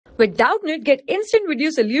With Doubtnut, get instant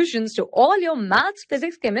video solutions to all your maths,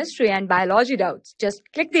 physics, chemistry, and biology doubts. Just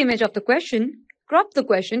click the image of the question, crop the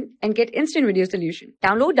question, and get instant video solution.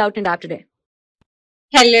 Download Doubtnut app today.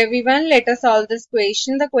 Hello everyone, let us solve this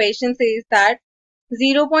question. The question says that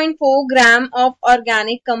 0.4 gram of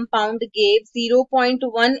organic compound gave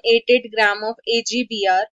 0.188 gram of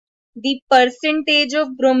AgBr. The percentage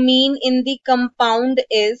of bromine in the compound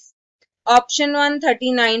is option 1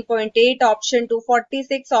 39.8, option 2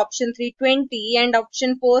 46, option 3 20 and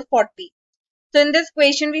option 4 40. So in this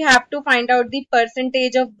question we have to find out the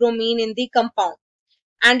percentage of bromine in the compound.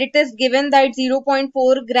 And it is given that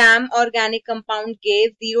 0.4 gram organic compound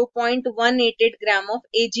gave 0.188 gram of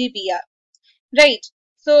AgBr. Right.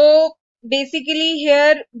 So basically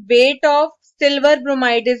here weight of silver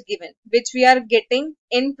bromide is given, which we are getting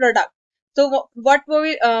in product. So what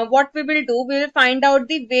we will do, we will find out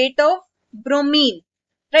the weight of bromine.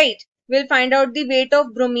 Right. We'll find out the weight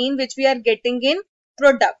of bromine which we are getting in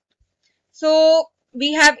product. So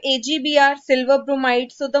we have AgBr, silver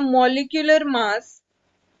bromide. So the molecular mass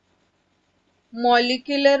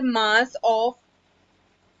of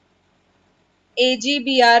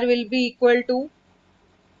AgBr will be equal to,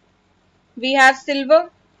 we have silver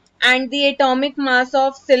and the atomic mass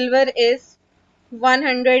of silver is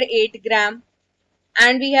 108 gram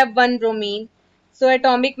and we have 1 bromine. So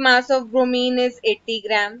atomic mass of bromine is 80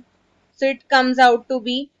 gram. So it comes out to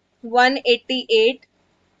be 188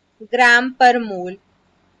 gram per mole.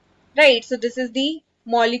 Right. So this is the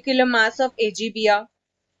molecular mass of AgBr.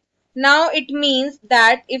 Now it means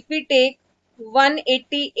that if we take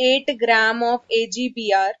 188 gram of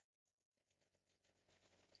AgBr,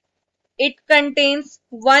 it contains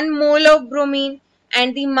 1 mole of bromine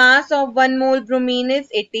and the mass of 1 mole bromine is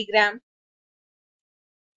 80 gram.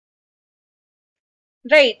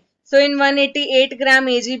 Right. So in 188 gram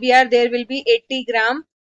AgBr, there will be 80 gram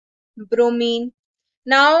bromine.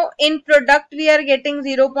 Now in product, we are getting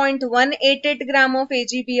 0.188 gram of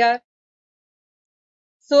AgBr.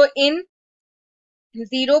 So in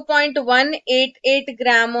 0.188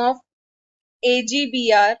 gram of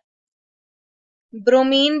AgBr,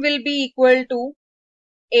 bromine will be equal to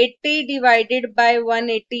 80 divided by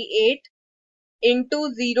 188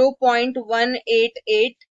 into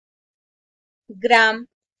 0.188 gram.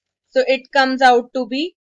 So it comes out to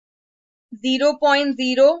be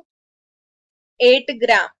 0.08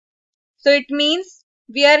 gram. So it means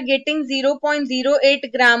we are getting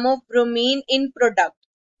 0.08 gram of bromine in product.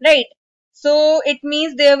 Right. So it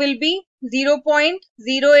means there will be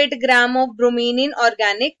 0.08 gram of bromine in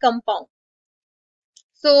organic compound.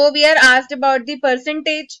 So we are asked about the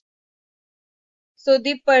percentage. So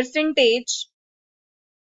the percentage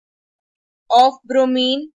of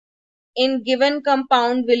bromine in given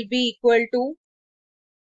compound will be equal to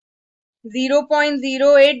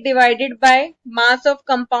 0.08 divided by mass of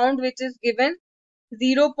compound, which is given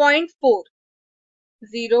 0.4.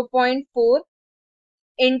 0.4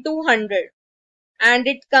 into 100. And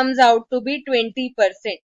it comes out to be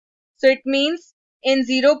 20%. So it means in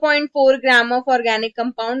 0.4 gram of organic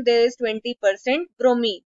compound, there is 20%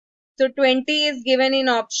 bromine. So 20 is given in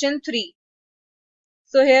option 3.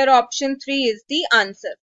 So here option 3 is the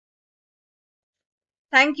answer.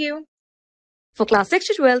 Thank you. For class 6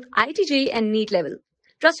 to 12, IIT JEE and NEET level.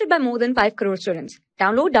 Trusted by more than 5 crore students.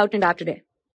 Download Doubtnut app today.